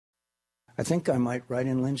I think I might write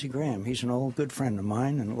in Lindsey Graham. He's an old good friend of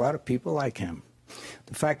mine, and a lot of people like him.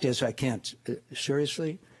 The fact is, I can't,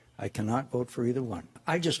 seriously, I cannot vote for either one.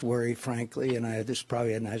 I just worry, frankly, and this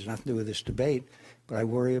probably has nothing to do with this debate, but I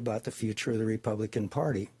worry about the future of the Republican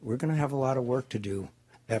Party. We're going to have a lot of work to do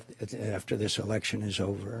after this election is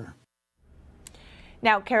over.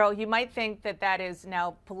 Now, Carol, you might think that that is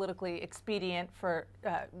now politically expedient for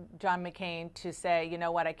John McCain to say, you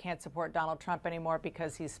know what, I can't support Donald Trump anymore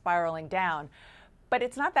because he's spiraling down. But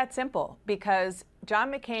it's not that simple, because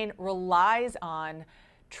John McCain relies on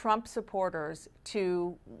Trump supporters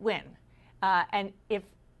to win. And if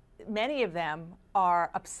many of them are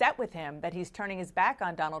upset with him that he's turning his back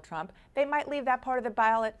on Donald Trump, they might leave that part of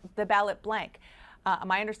the ballot blank.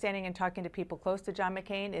 My understanding in talking to people close to John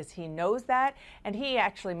McCain is he knows that, and he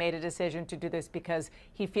actually made a decision to do this because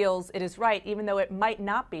he feels it is right, even though it might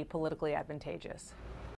not be politically advantageous.